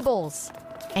nearest tables.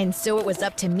 And so it was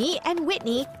up to me and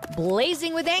Whitney,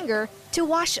 blazing with anger, to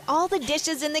wash all the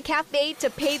dishes in the cafe to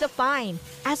pay the fine,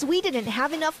 as we didn't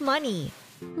have enough money.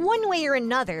 One way or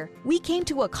another, we came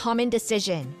to a common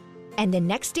decision. And the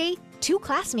next day, two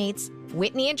classmates,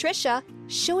 Whitney and Trisha,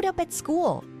 showed up at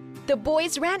school. The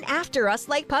boys ran after us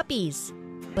like puppies.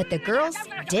 But the girls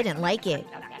didn't like it.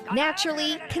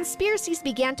 Naturally, conspiracies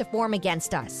began to form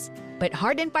against us. But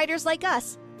hardened fighters like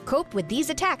us coped with these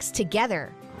attacks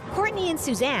together. Courtney and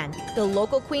Suzanne, the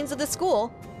local queens of the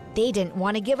school, they didn't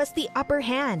want to give us the upper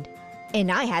hand.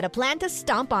 And I had a plan to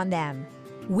stomp on them.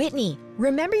 Whitney,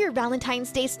 remember your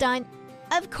Valentine's Day stunt?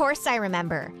 Of course I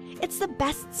remember. It's the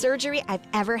best surgery I've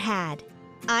ever had.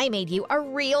 I made you a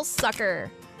real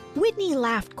sucker. Whitney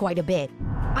laughed quite a bit.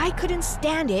 I couldn't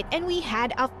stand it and we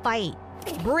had a fight,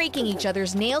 breaking each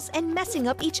other's nails and messing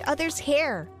up each other's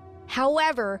hair.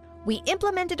 However, we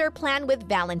implemented our plan with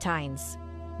Valentine's.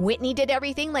 Whitney did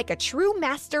everything like a true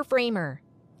master framer.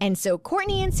 And so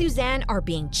Courtney and Suzanne are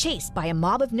being chased by a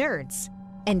mob of nerds.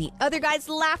 And the other guys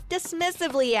laughed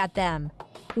dismissively at them.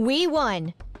 We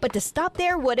won, but to stop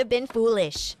there would have been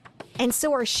foolish. And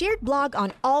so our shared blog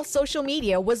on all social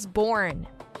media was born.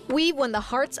 We won the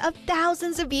hearts of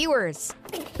thousands of viewers.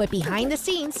 But behind the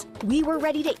scenes, we were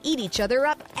ready to eat each other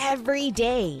up every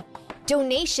day.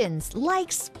 Donations,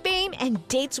 likes, fame, and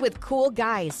dates with cool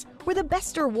guys were the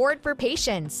best reward for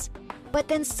patience. But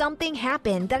then something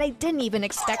happened that I didn't even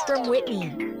expect from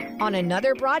Whitney. On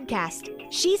another broadcast,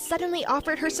 she suddenly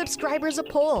offered her subscribers a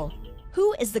poll.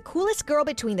 Who is the coolest girl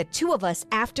between the two of us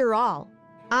after all?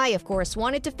 I, of course,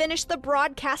 wanted to finish the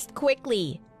broadcast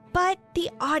quickly. But the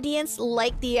audience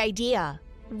liked the idea.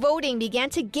 Voting began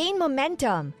to gain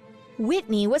momentum.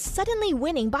 Whitney was suddenly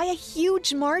winning by a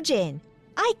huge margin.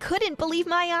 I couldn't believe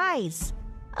my eyes.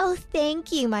 "Oh,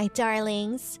 thank you, my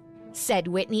darlings," said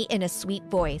Whitney in a sweet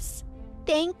voice.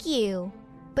 "Thank you.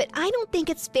 But I don't think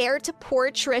it's fair to poor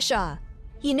Trisha.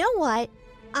 You know what?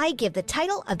 I give the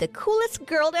title of the coolest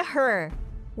girl to her."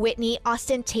 Whitney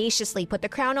ostentatiously put the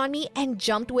crown on me and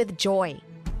jumped with joy.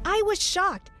 I was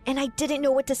shocked and I didn't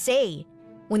know what to say.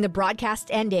 When the broadcast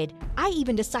ended, I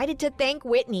even decided to thank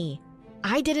Whitney.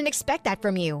 "I didn't expect that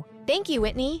from you. Thank you,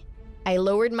 Whitney." I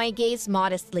lowered my gaze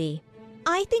modestly.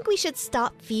 "I think we should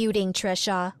stop feuding,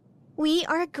 Trisha. We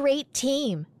are a great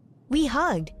team." We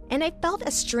hugged, and I felt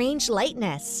a strange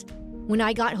lightness. When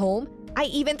I got home, I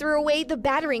even threw away the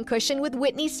battering cushion with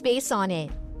Whitney's face on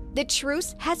it. The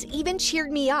truce has even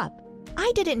cheered me up.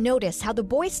 I didn't notice how the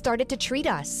boys started to treat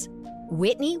us.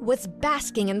 Whitney was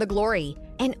basking in the glory,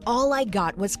 and all I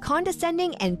got was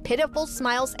condescending and pitiful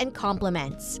smiles and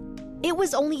compliments. It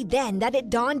was only then that it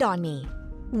dawned on me.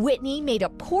 Whitney made a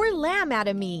poor lamb out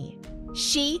of me.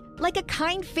 She, like a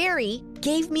kind fairy,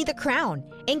 gave me the crown,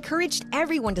 encouraged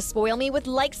everyone to spoil me with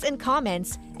likes and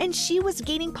comments, and she was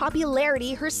gaining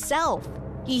popularity herself.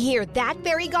 You hear that,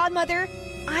 fairy godmother?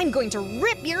 I'm going to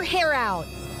rip your hair out.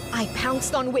 I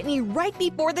pounced on Whitney right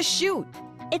before the shoot.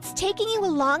 "It's taking you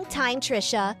a long time,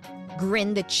 Trisha,"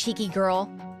 grinned the cheeky girl.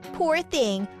 "Poor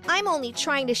thing, I'm only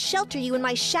trying to shelter you in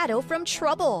my shadow from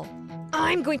trouble."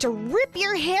 "I'm going to rip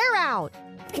your hair out."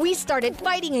 We started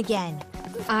fighting again.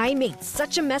 I made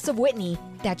such a mess of Whitney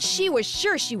that she was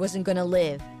sure she wasn't going to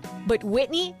live. But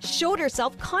Whitney showed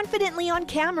herself confidently on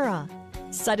camera.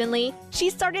 Suddenly, she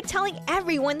started telling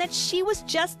everyone that she was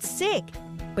just sick.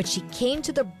 But she came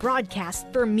to the broadcast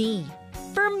for me.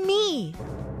 For me!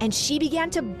 And she began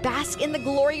to bask in the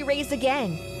glory rays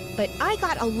again. But I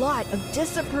got a lot of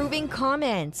disapproving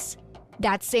comments.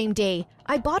 That same day,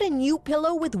 I bought a new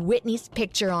pillow with Whitney's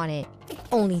picture on it.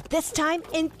 Only this time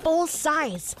in full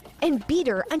size, and beat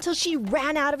her until she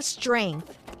ran out of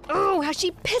strength. Oh, how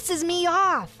she pisses me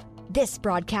off! This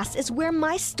broadcast is where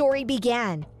my story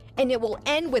began, and it will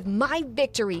end with my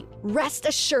victory, rest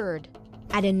assured.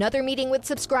 At another meeting with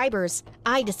subscribers,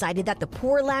 I decided that the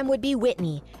poor lamb would be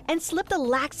Whitney and slipped a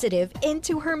laxative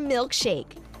into her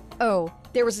milkshake. Oh,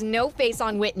 there was no face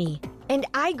on Whitney, and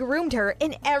I groomed her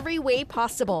in every way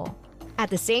possible. At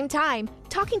the same time,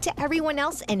 talking to everyone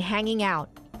else and hanging out.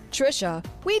 "Trisha,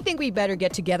 we think we better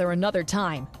get together another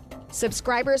time."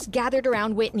 Subscribers gathered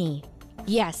around Whitney.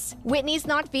 "Yes, Whitney's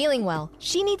not feeling well.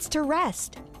 She needs to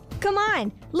rest." "Come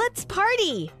on, let's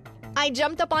party!" I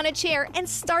jumped up on a chair and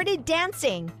started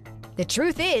dancing. The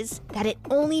truth is that it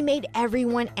only made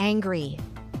everyone angry.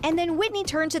 And then Whitney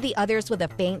turned to the others with a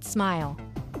faint smile.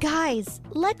 "Guys,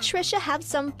 let Trisha have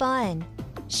some fun.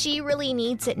 She really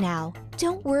needs it now.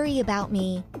 Don't worry about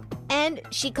me." And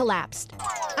she collapsed.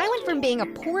 I went from being a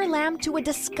poor lamb to a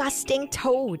disgusting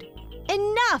toad.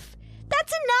 "Enough!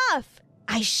 That's enough!"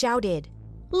 I shouted.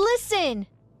 "Listen,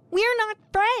 we're not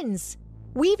friends.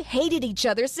 We've hated each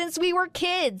other since we were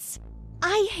kids.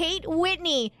 I hate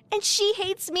Whitney, and she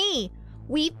hates me.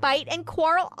 We fight and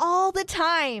quarrel all the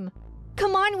time.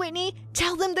 Come on, Whitney,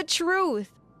 tell them the truth."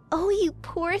 "Oh, you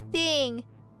poor thing."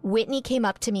 Whitney came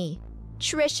up to me.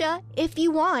 "Trisha, if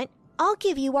you want, I'll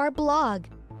give you our blog.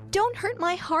 Don't hurt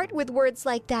my heart with words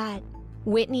like that."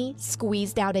 Whitney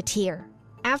squeezed out a tear.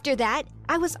 After that,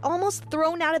 I was almost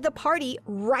thrown out of the party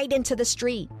right into the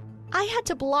street. I had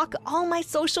to block all my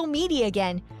social media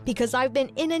again because I've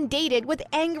been inundated with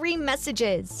angry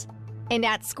messages. And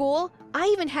at school, I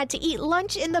even had to eat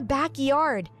lunch in the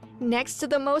backyard, next to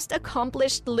the most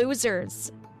accomplished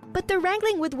losers. But the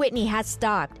wrangling with Whitney has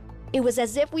stopped. It was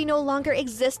as if we no longer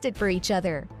existed for each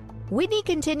other. Whitney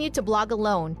continued to blog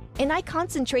alone, and I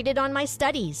concentrated on my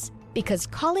studies, because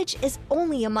college is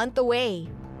only a month away.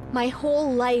 My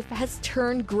whole life has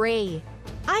turned gray.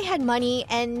 I had money,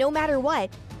 and no matter what,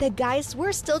 the guys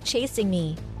were still chasing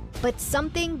me. But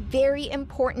something very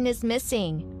important is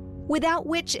missing, without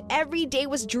which every day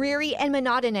was dreary and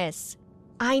monotonous.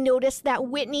 I noticed that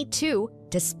Whitney, too,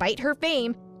 despite her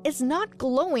fame, is not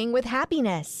glowing with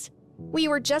happiness. We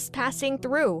were just passing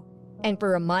through, and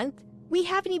for a month, we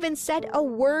haven't even said a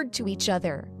word to each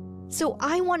other. So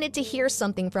I wanted to hear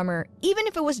something from her, even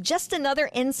if it was just another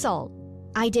insult.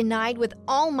 I denied with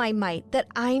all my might that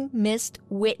I missed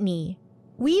Whitney.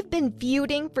 We've been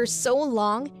feuding for so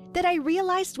long that I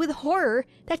realized with horror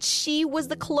that she was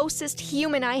the closest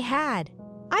human I had.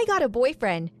 I got a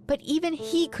boyfriend, but even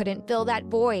he couldn't fill that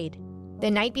void. The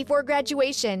night before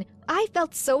graduation, I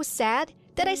felt so sad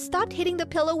that I stopped hitting the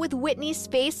pillow with Whitney's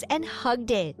face and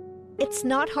hugged it. It's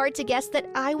not hard to guess that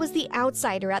I was the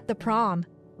outsider at the prom.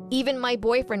 Even my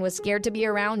boyfriend was scared to be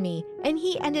around me, and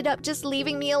he ended up just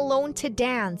leaving me alone to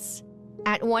dance.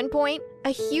 At one point, a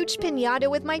huge piñata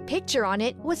with my picture on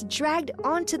it was dragged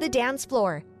onto the dance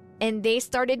floor, and they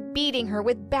started beating her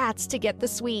with bats to get the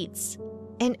sweets.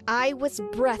 And I was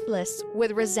breathless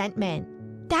with resentment.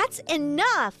 "That's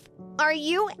enough! Are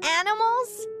you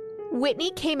animals?" Whitney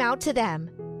came out to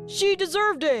them. "She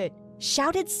deserved it!"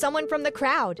 shouted someone from the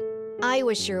crowd. I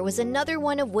was sure it was another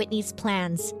one of Whitney's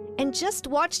plans, and just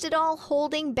watched it all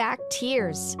holding back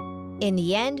tears. In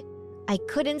the end, I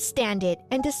couldn't stand it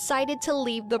and decided to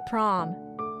leave the prom.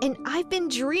 And I've been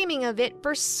dreaming of it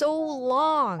for so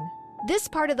long. This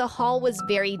part of the hall was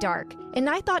very dark, and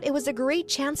I thought it was a great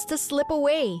chance to slip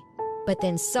away. But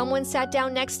then someone sat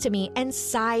down next to me and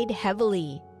sighed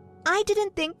heavily. I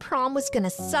didn't think prom was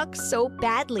gonna suck so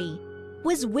badly.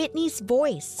 Was Whitney's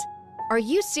voice. "Are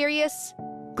you serious?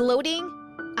 Gloating?"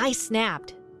 I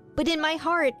snapped. But in my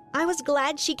heart, I was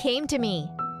glad she came to me.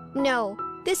 "No,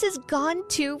 this has gone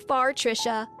too far,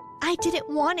 Trisha. I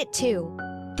didn't want it to."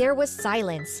 There was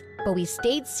silence, but we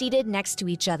stayed seated next to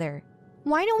each other.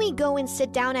 "Why don't we go and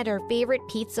sit down at our favorite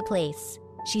pizza place?"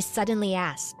 she suddenly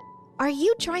asked. "Are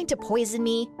you trying to poison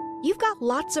me? You've got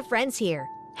lots of friends here.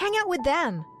 Hang out with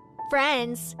them."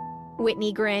 "Friends?"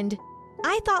 Whitney grinned.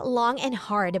 I thought long and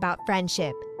hard about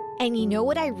friendship. And you know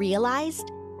what I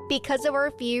realized? Because of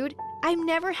our feud, I've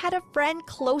never had a friend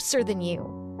closer than you.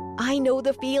 "I know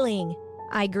the feeling."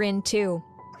 I grinned too.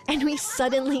 And we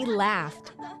suddenly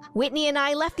laughed. Whitney and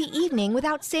I left the evening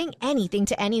without saying anything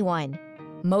to anyone.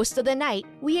 Most of the night,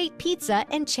 we ate pizza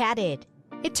and chatted.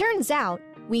 It turns out,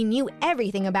 we knew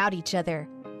everything about each other.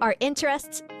 Our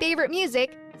interests, favorite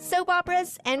music, soap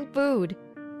operas, and food.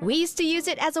 We used to use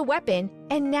it as a weapon,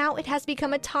 and now it has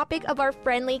become a topic of our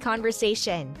friendly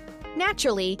conversation.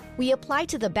 Naturally, we applied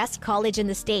to the best college in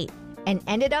the state and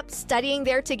ended up studying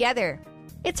there together.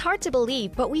 It's hard to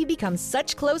believe, but we've become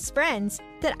such close friends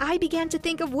that I began to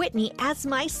think of Whitney as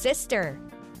my sister.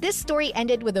 This story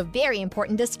ended with a very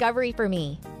important discovery for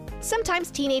me. Sometimes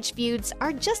teenage feuds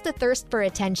are just a thirst for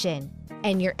attention,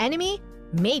 and your enemy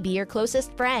may be your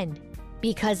closest friend.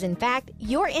 Because in fact,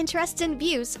 your interests and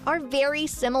views are very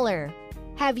similar.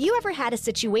 Have you ever had a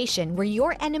situation where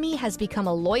your enemy has become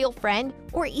a loyal friend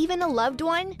or even a loved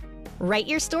one? Write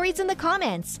your stories in the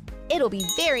comments. It'll be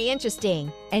very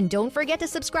interesting. And don't forget to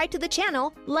subscribe to the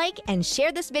channel, like, and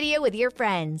share this video with your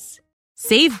friends.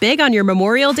 Save big on your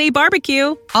Memorial Day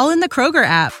barbecue, all in the Kroger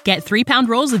app. Get 3-pound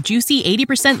rolls of juicy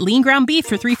 80% lean ground beef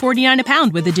for $3.49 a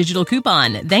pound with a digital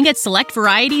coupon. Then get select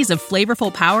varieties of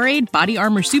flavorful Powerade, Body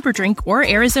Armor Super Drink, or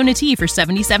Arizona tea for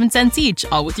 77 cents each,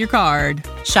 all with your card.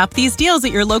 Shop these deals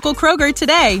at your local Kroger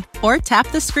today, or tap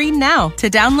the screen now to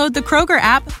download the Kroger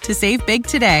app to save big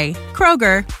today.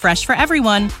 Kroger, fresh for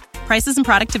everyone. Prices and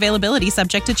product availability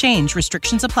subject to change.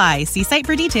 Restrictions apply. See site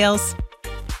for details.